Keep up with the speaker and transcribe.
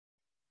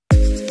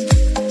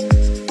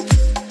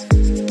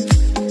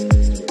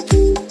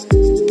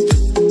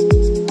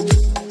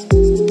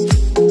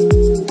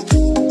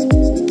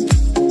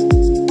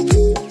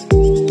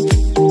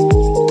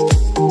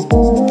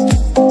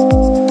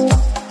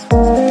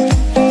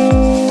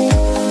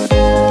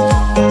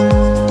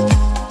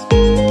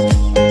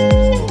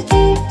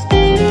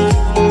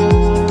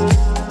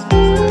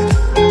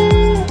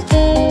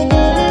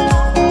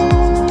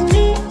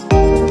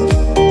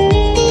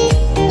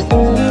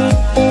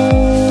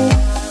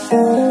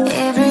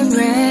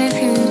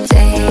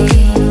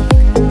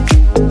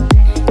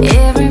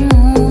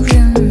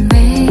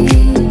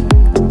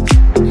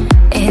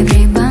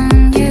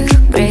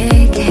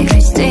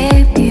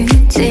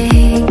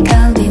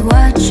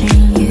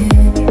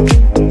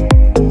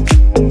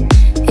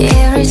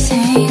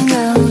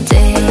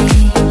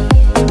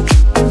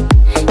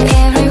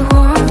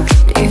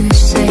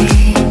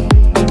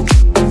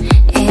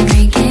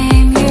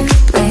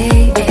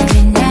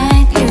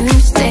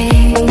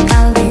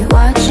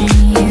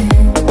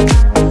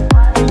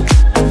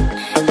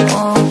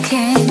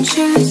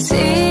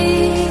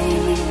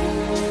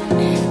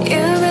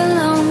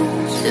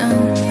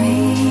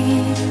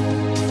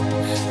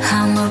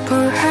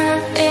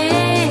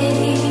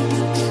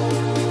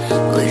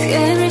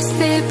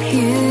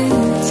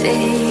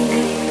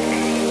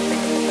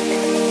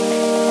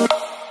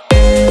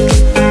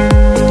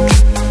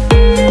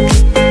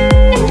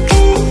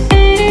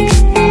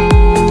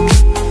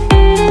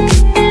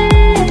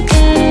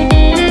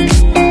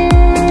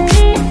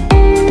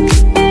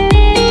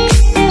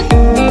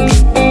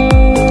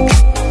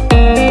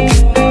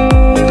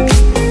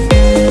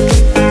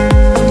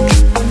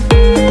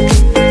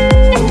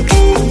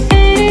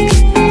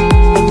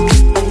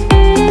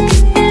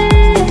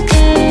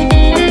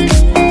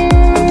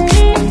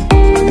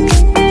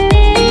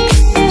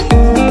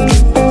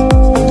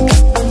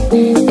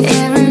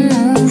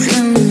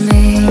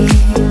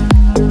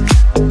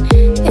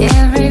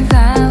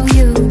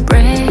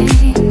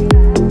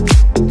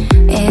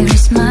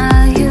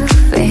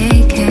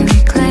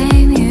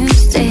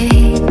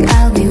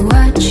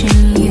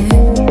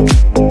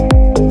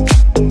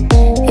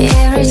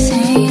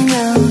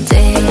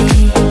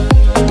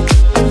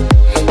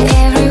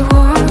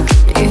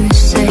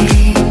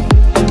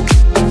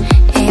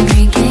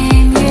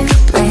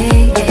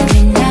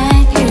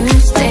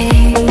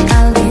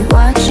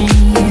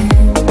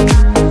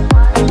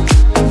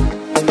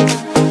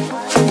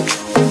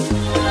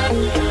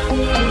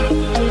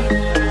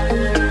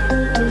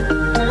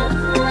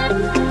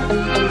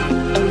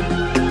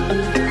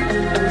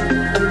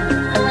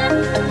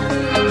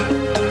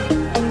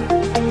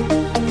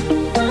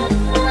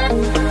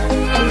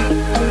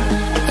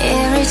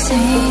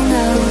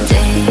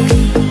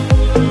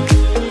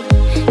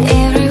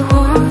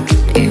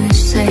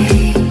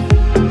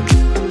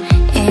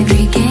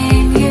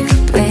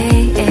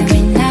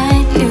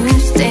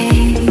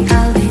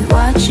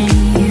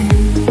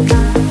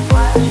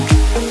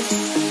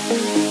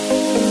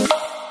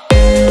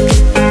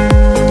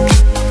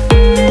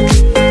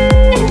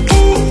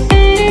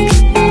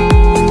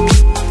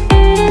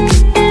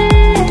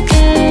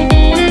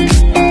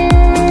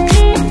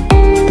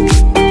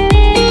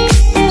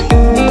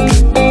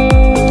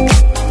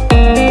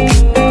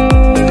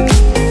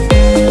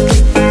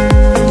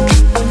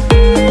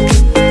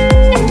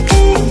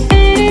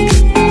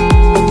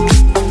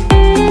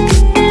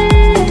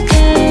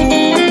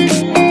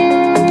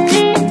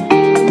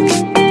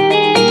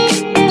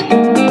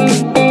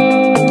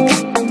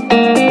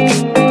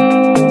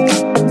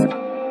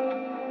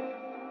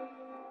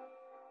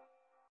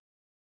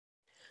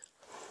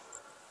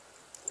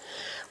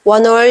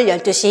원홀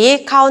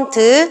 12시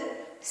카운트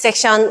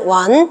섹션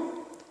 1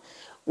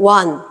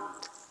 1,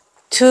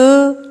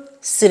 2,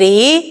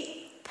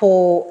 3,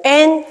 4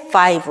 and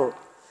 5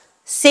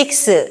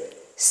 6,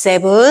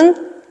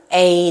 7,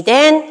 8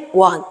 and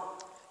 1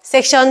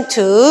 섹션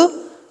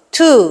 2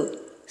 2,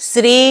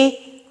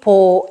 3,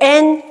 4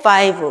 and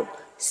 5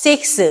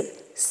 6,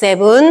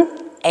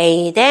 7,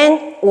 8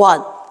 and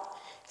 1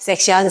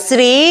 섹션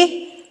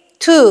 3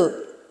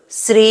 2,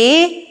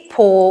 3,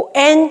 4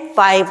 and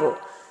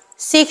 5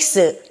 6,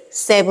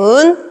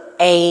 7,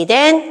 8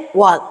 and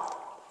 1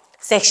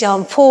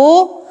 섹션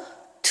 4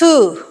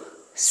 2,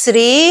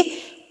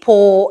 3,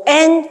 4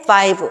 and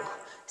 5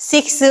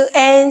 6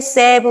 and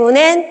 7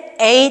 and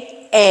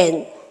 8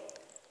 and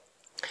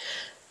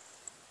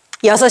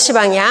 6시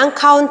방향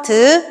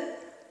카운트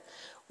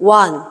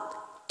 1,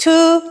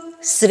 2,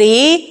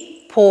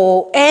 3,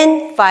 4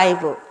 and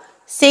 5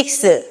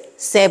 6,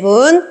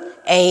 7,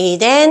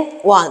 8 and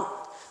 1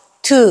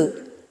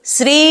 2,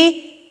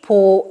 3,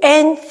 4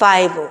 and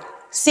 5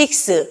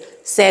 6,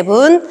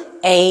 7,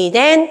 8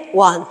 and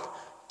 1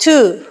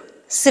 2,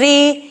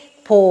 3,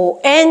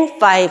 4 and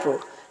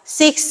 5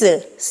 6,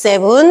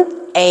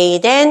 7,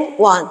 8 and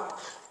 1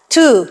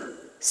 2,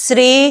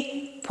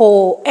 3,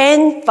 4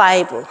 and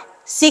 5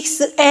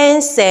 6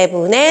 and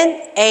 7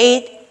 and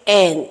 8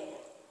 and